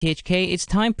THK, it's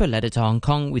time for Letter to Hong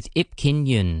Kong with Ip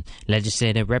Kin-yuen,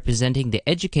 legislator representing the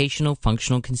Educational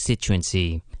Functional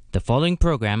Constituency. The following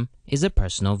program is a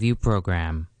personal view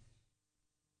program.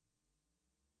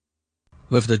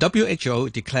 With the WHO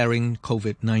declaring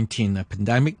COVID-19 a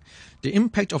pandemic, the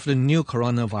impact of the new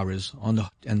coronavirus on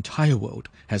the entire world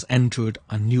has entered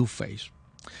a new phase.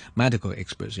 Medical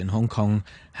experts in Hong Kong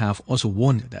have also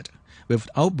warned that with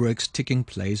outbreaks taking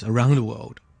place around the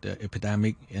world, the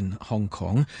epidemic in Hong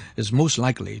Kong is most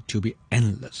likely to be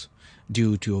endless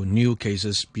due to new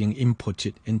cases being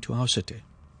imported into our city.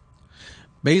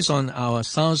 Based on our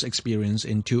SARS experience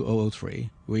in 2003,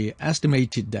 we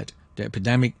estimated that the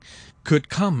epidemic could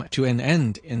come to an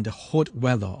end in the hot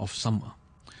weather of summer.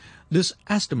 This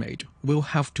estimate will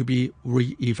have to be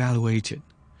re-evaluated.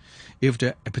 If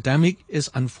the epidemic is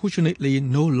unfortunately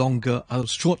no longer a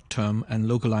short-term and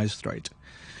localized threat,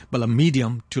 but a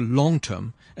medium to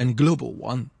long-term and global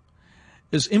one,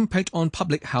 its impact on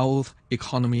public health,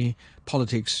 economy,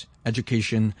 politics,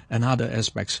 education, and other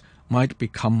aspects might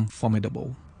become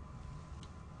formidable.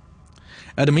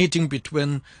 At a meeting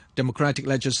between Democratic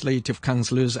Legislative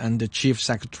Councillors and the Chief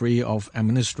Secretary of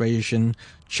Administration,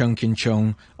 Cheung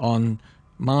Kin-chung, on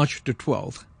March the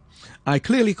 12th, I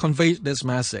clearly conveyed this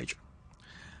message.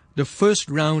 The first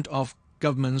round of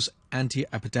government's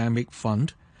anti-epidemic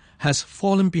fund has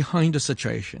fallen behind the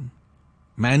situation.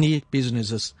 Many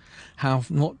businesses have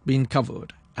not been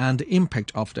covered, and the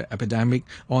impact of the epidemic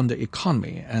on the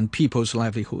economy and people's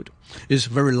livelihood is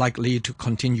very likely to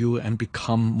continue and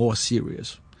become more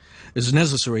serious. It's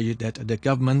necessary that the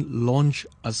government launch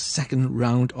a second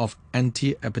round of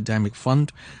anti-epidemic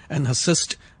fund and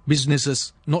assist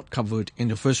businesses not covered in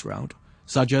the first round,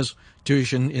 such as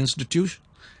tuition institutes,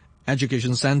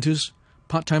 education centers,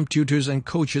 part-time tutors and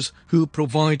coaches who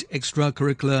provide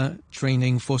extracurricular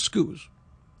training for schools.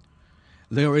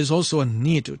 There is also a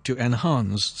need to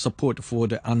enhance support for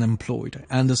the unemployed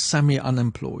and the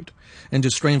semi-unemployed and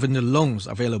to strengthen the loans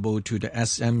available to the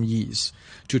SMEs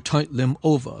to tide them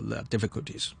over their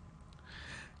difficulties.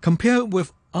 Compared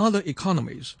with other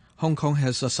economies, Hong Kong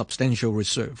has a substantial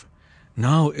reserve.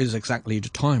 Now is exactly the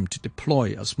time to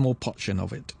deploy a small portion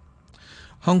of it.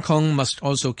 Hong Kong must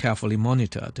also carefully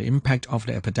monitor the impact of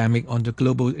the epidemic on the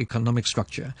global economic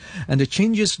structure and the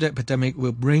changes the epidemic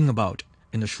will bring about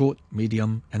in the short,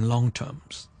 medium, and long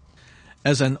terms.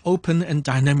 As an open and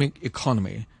dynamic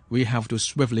economy, we have to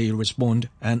swiftly respond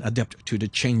and adapt to the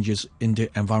changes in the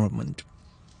environment.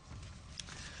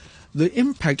 The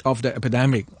impact of the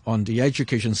epidemic on the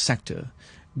education sector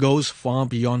goes far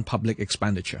beyond public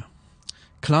expenditure.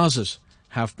 Classes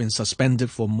have been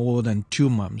suspended for more than 2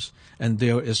 months, and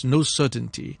there is no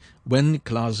certainty when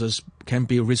classes can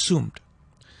be resumed.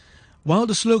 While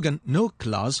the slogan "No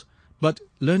class, but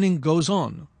learning goes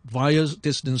on" via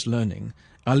distance learning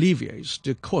alleviates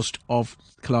the cost of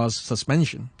class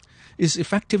suspension, its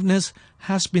effectiveness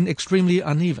has been extremely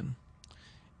uneven.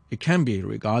 It can be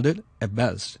regarded, at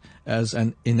best, as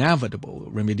an inevitable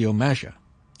remedial measure.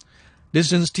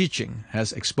 Distance teaching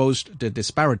has exposed the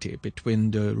disparity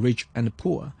between the rich and the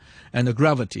poor and the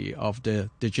gravity of the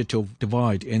digital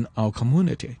divide in our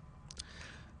community.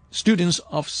 Students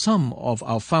of some of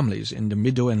our families in the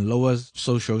middle and lower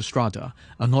social strata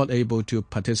are not able to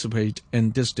participate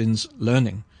in distance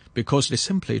learning because they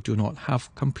simply do not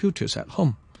have computers at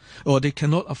home, or they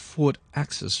cannot afford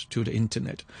access to the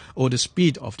internet, or the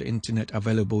speed of the internet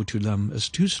available to them is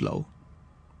too slow.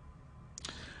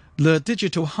 The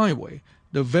digital highway,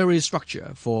 the very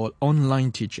structure for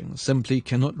online teaching, simply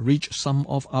cannot reach some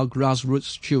of our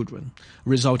grassroots children,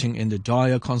 resulting in the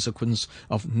dire consequence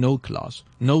of no class,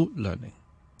 no learning.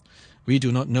 We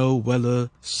do not know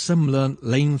whether similar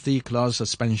lengthy class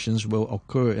suspensions will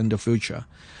occur in the future,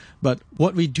 but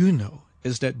what we do know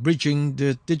is that bridging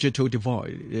the digital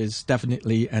divide is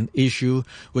definitely an issue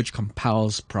which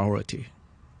compels priority.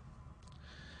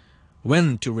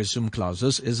 When to resume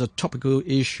classes is a topical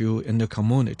issue in the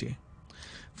community.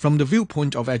 From the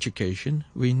viewpoint of education,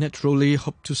 we naturally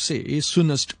hope to see,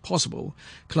 soonest possible,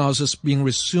 classes being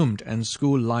resumed and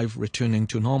school life returning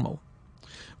to normal.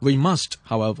 We must,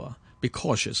 however, be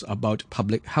cautious about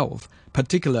public health,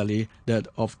 particularly that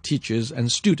of teachers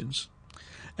and students.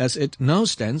 As it now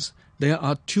stands, there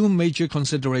are 2 major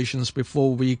considerations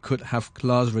before we could have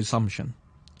class resumption.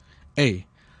 A.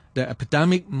 The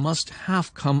epidemic must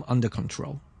have come under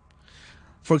control.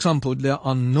 For example, there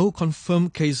are no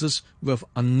confirmed cases with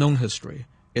unknown history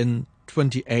in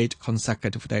 28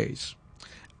 consecutive days.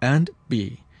 And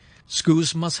B.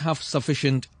 Schools must have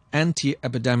sufficient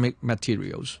anti-epidemic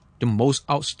materials, the most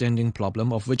outstanding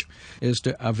problem of which is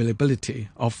the availability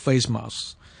of face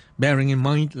masks, bearing in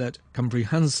mind that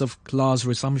comprehensive class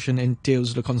resumption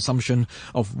entails the consumption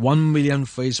of 1 million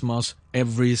face masks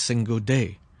every single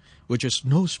day, which is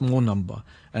no small number,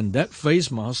 and that face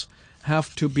masks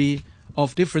have to be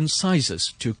of different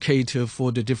sizes to cater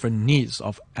for the different needs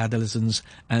of adolescents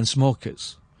and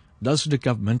smokers. Does the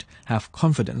government have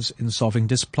confidence in solving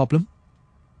this problem?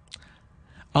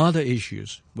 Other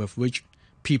issues with which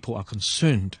people are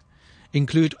concerned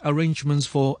include arrangements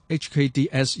for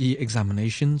HKDSE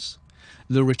examinations,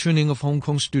 the returning of Hong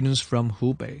Kong students from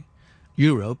Hubei,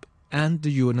 Europe and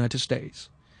the United States,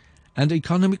 and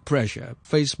economic pressure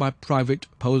faced by private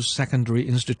post-secondary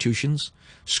institutions,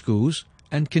 schools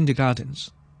and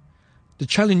kindergartens. The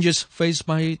challenges faced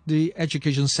by the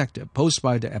education sector posed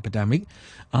by the epidemic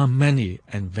are many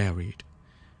and varied.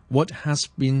 What has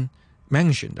been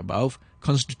mentioned above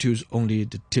constitutes only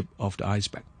the tip of the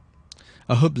iceberg.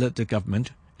 I hope that the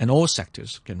government and all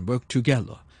sectors can work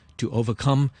together to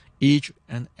overcome each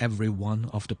and every one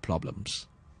of the problems.